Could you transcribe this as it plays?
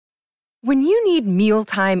When you need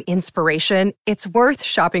mealtime inspiration, it's worth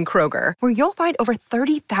shopping Kroger, where you'll find over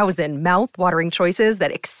 30,000 mouth-watering choices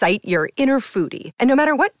that excite your inner foodie. And no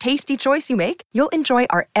matter what tasty choice you make, you'll enjoy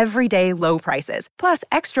our everyday low prices, plus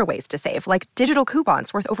extra ways to save, like digital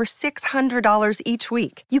coupons worth over $600 each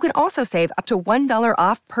week. You can also save up to $1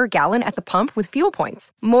 off per gallon at the pump with fuel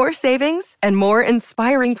points. More savings and more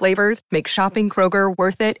inspiring flavors make shopping Kroger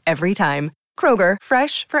worth it every time. Kroger,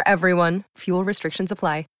 fresh for everyone. Fuel restrictions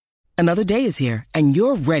apply. Another day is here, and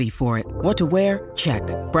you're ready for it. What to wear? Check.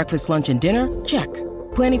 Breakfast, lunch, and dinner? Check.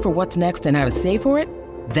 Planning for what's next and how to save for it?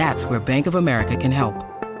 That's where Bank of America can help.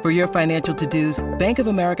 For your financial to-dos, Bank of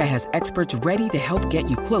America has experts ready to help get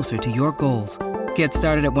you closer to your goals. Get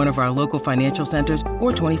started at one of our local financial centers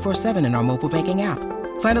or 24/7 in our mobile banking app.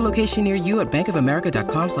 Find a location near you at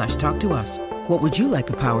bankofamerica.com/talktous. What would you like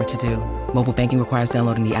the power to do? Mobile banking requires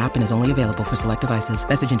downloading the app and is only available for select devices.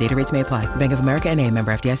 Message and data rates may apply. Bank of America N.A.,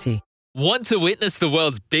 member FDIC. Want to witness the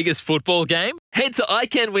world's biggest football game? Head to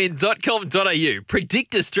iCanWin.com.au,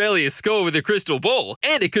 predict Australia's score with a crystal ball,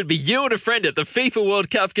 and it could be you and a friend at the FIFA World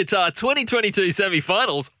Cup Qatar 2022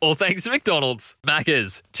 semi-finals, all thanks to McDonald's.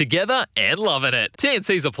 Maccas, together and loving it.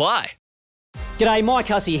 TNCs apply. G'day, Mike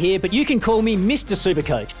Hussey here, but you can call me Mr.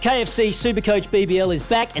 Supercoach. KFC Supercoach BBL is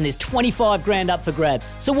back and there's 25 grand up for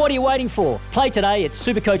grabs. So what are you waiting for? Play today at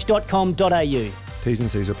supercoach.com.au. T's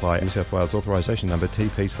and C's apply. New South Wales authorisation number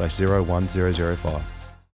TP/01005.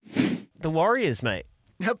 The Warriors, mate.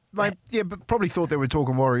 Yep, mate. Yeah, but probably thought they were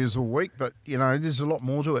talking Warriors all week, but you know, there's a lot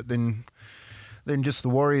more to it than just the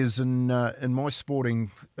Warriors in my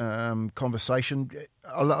sporting conversation.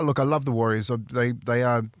 I love the Warriors. They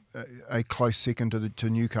are a close second to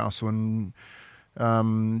Newcastle, and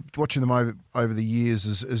watching them over the years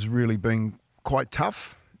has really been quite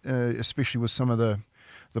tough, especially with some of the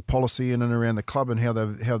policy in and around the club and how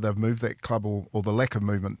they've moved that club or the lack of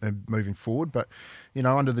movement moving forward. But you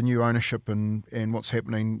know, under the new ownership and what's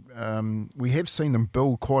happening, we have seen them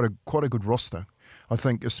build quite a good roster. I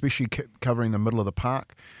think, especially covering the middle of the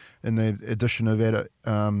park, and the addition of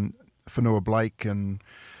Fanua Blake and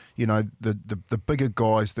you know the bigger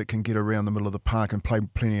guys that can get around the middle of the park and play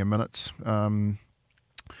plenty of minutes. But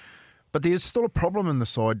there's still a problem in the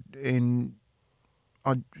side, and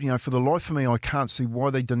for the life of me, I can't see why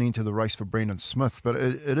they didn't enter the race for Brandon Smith. But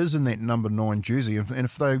it is in that number 9 jersey, and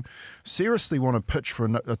if they seriously want to pitch for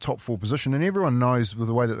a top 4 position, and everyone knows with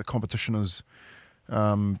the way that the competition is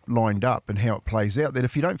lined up and how it plays out, that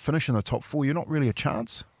if you don't finish in the top 4, you're not really a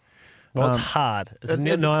chance. Well, it's hard. It's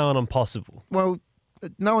nigh on impossible. Well,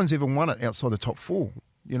 no one's ever won it outside the top 4.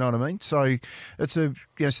 You know what I mean? So it's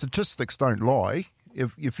statistics don't lie.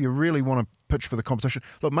 If you really want to pitch for the competition,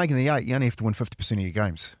 look, making the 8, you only have to win 50% of your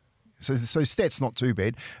games. So stats not too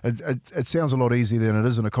bad. It sounds a lot easier than it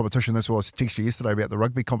is in a competition. That's why I texted you yesterday about the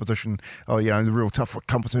rugby competition. Oh, you know, the real tough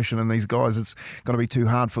competition, and these guys, it's going to be too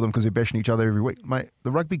hard for them because they're bashing each other every week. Mate, the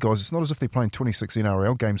rugby guys, it's not as if they're playing 26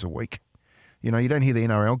 NRL games a week. You know, you don't hear the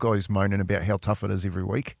NRL guys moaning about how tough it is every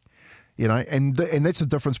week. You know, and that's the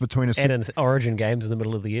difference between us. And in Origin games in the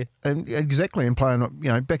middle of the year. And exactly, and playing,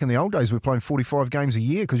 you know, back in the old days, we were playing 45 games a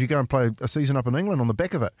year because you go and play a season up in England on the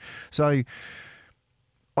back of it. So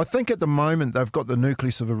I think at the moment they've got the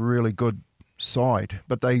nucleus of a really good side,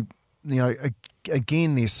 but they, you know,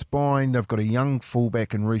 again, their spine, they've got a young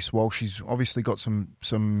fullback in Reece Walsh. He's obviously got some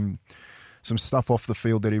stuff off the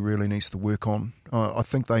field that he really needs to work on. I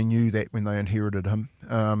think they knew that when they inherited him.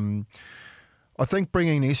 I think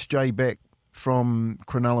bringing SJ back from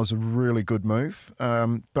Cronulla is a really good move,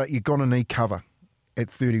 but you're going to need cover at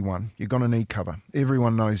 31. You're going to need cover.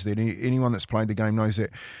 Everyone knows that. Anyone that's played the game knows that.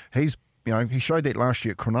 He showed that last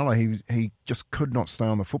year at Cronulla. He just could not stay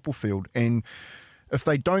on the football field. And if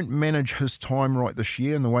they don't manage his time right this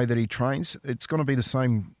year and the way that he trains, it's going to be the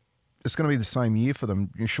same. It's going to be the same year for them.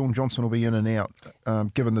 Sean Johnson will be in and out,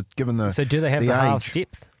 given the. So do they have the halves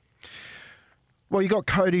depth? Well, you got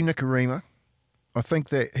Cody Nikorima. I think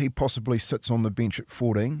that he possibly sits on the bench at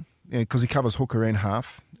 14 because he covers hooker and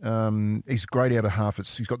half. He's great out of half.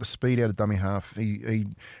 He's got the speed out of dummy half. He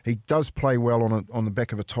does play well on the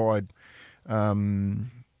back of a tied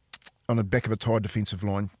defensive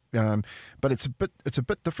line. But it's a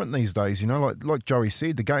bit different these days. You know, like Joey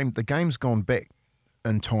said, the game's gone back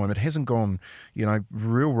in time. It hasn't gone, you know,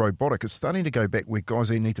 real robotic. It's starting to go back where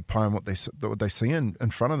guys need to play on what they see in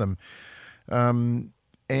front of them.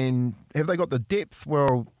 And have they got the depth?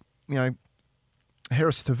 Well, you know,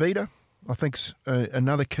 Harris Tavita, I think,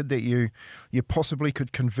 another kid that you possibly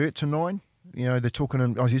could convert to 9. You know, they're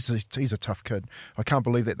talking. He's a tough kid. I can't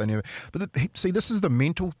believe that they never. But see, this is the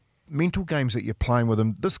mental games that you're playing with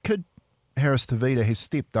him. This kid Harris Tavita has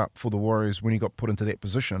stepped up for the Warriors when he got put into that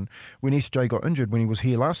position, when SJ got injured when he was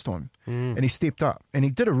here last time. And he stepped up. And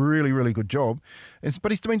he did a really, really good job.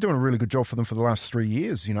 But he's been doing a really good job for them for the last 3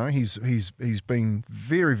 years. You know, he's been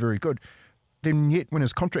very, very good. Then yet when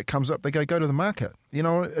his contract comes up, they go to the market. You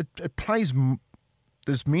know, it plays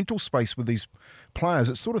this mental space with these players.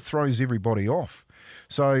 It sort of throws everybody off.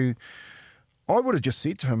 So I would have just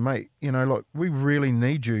said to him, mate, you know, look, we really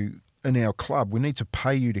need you in our club. We need to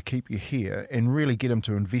pay you to keep you here and really get him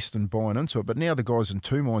to invest in buying into it. But now the guy's in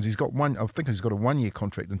two minds. He's got I think he's got a 1 year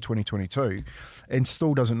contract in 2022 and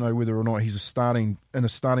still doesn't know whether or not he's in a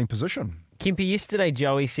starting position. Kempe, yesterday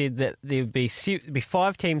Joey said that there'd be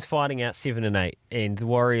 5 teams fighting out 7 and 8, and the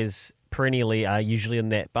Warriors perennially are usually in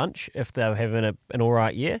that bunch if they're having an all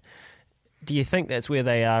right year. Do you think that's where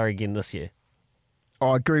they are again this year?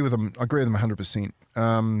 I agree with them. I agree with them 100%.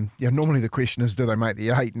 Normally the question is, do they make the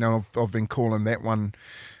 8? Now I've been calling that one,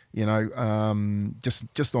 you know,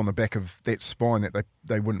 just on the back of that spine that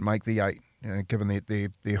they wouldn't make the 8, you know, given that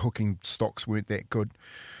their hooking stocks weren't that good.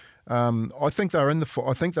 I think they're in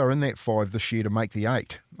that 5 this year to make the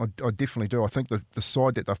 8. I definitely do. I think the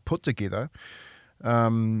side that they've put together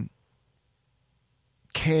can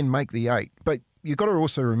make the 8, but you've got to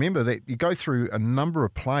also remember that you go through a number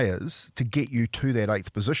of players to get you to that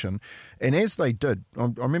 8th position. And as they did, I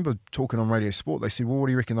remember talking on Radio Sport, they said, well, what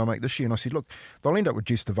do you reckon they'll make this year? And I said, look, they'll end up with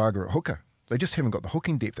Jess Tavaga at hooker. They just haven't got the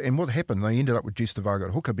hooking depth. And what happened? They ended up with Jess Tavaga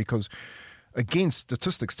at hooker because, again,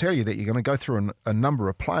 statistics tell you that you're going to go through a number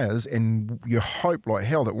of players and you hope like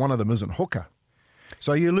hell that one of them isn't hooker.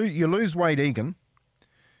 So you lose Wade Egan.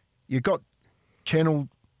 You got Channel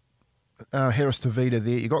Harris Tavita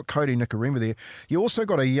there. You got Cody Nikarima there. You also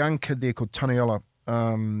got a young kid there called Taniela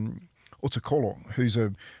Utakolo, who's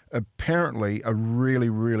apparently a really,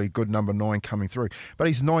 really good number 9 coming through. But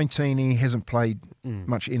he's 19. He hasn't played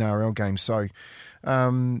much NRL games. So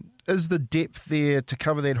is the depth there to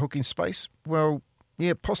cover that hooking space? Well,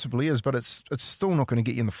 yeah, it possibly is, but it's still not going to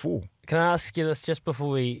get you in the 4. Can I ask you this just before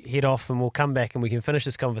we head off, and we'll come back and we can finish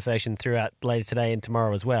this conversation throughout later today and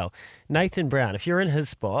tomorrow as well. Nathan Brown, if you're in his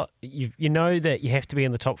spot, you know that you have to be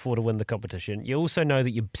in the top 4 to win the competition. You also know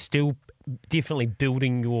that you're still definitely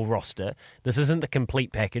building your roster. This isn't the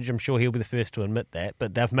complete package. I'm sure he'll be the first to admit that,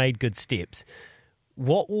 but they've made good steps.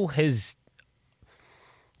 What will his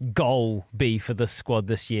goal be for this squad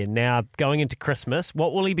this year? Now, going into Christmas,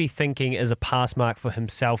 what will he be thinking as a pass mark for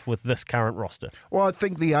himself with this current roster? Well, I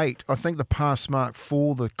think the 8, I think the pass mark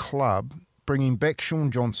for the club, bringing back Sean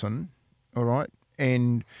Johnson, all right,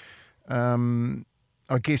 and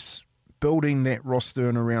I guess building that roster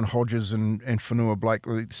and around Hodges and Whanua Blake.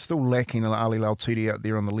 Still lacking Ali Lautiti out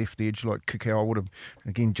there on the left edge, like Kikau. I would have,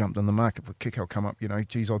 again, jumped in the market for Kikau come up, you know,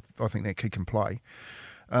 geez, I think that kid can play.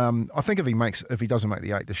 I think if he doesn't make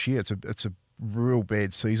the 8 this year, it's a real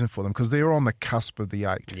bad season for them because they're on the cusp of the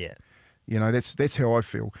 8. Yeah, you know that's how I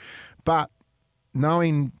feel. But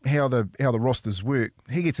knowing how the rosters work,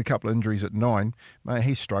 he gets a couple of injuries at 9, mate.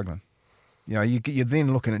 He's struggling. You know, you're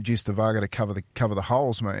then looking at Jess Tavaga to cover the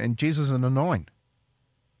holes, mate, and Jess is in a 9.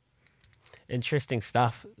 Interesting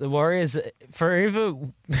stuff. The Warriors, for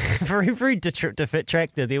every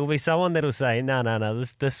detractor, there will be someone that will say, no,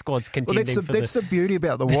 this squad's contending for that's the beauty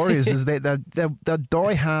about the Warriors is that they're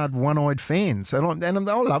die-hard, one-eyed fans. And I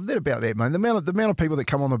love that about that, mate. The amount of people that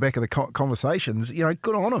come on the back of the conversations, you know,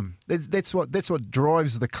 good on them. That's what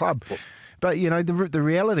drives the club. But, you know, the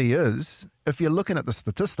reality is, if you're looking at the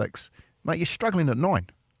statistics, mate, you're struggling at 9.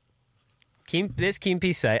 There's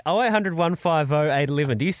Kempe say 0800 150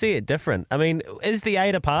 811. Do you see it different? I mean, is the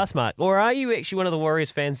 8 a pass mark, or are you actually one of the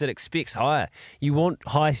Warriors fans that expects higher? You want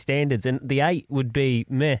high standards, and the 8 would be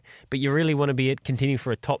meh, but you really want to be continuing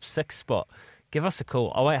for a top 6 spot. Give us a call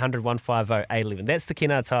 0800 150 811. That's the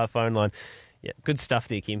Kennards Hire phone line. Yeah, good stuff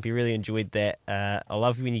there, Kempe. Really enjoyed that. I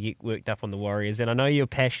love when you get worked up on the Warriors, and I know you're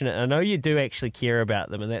passionate. I know you do actually care about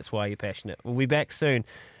them, and that's why you're passionate. We'll be back soon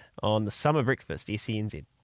on the Summer Breakfast, SENZ.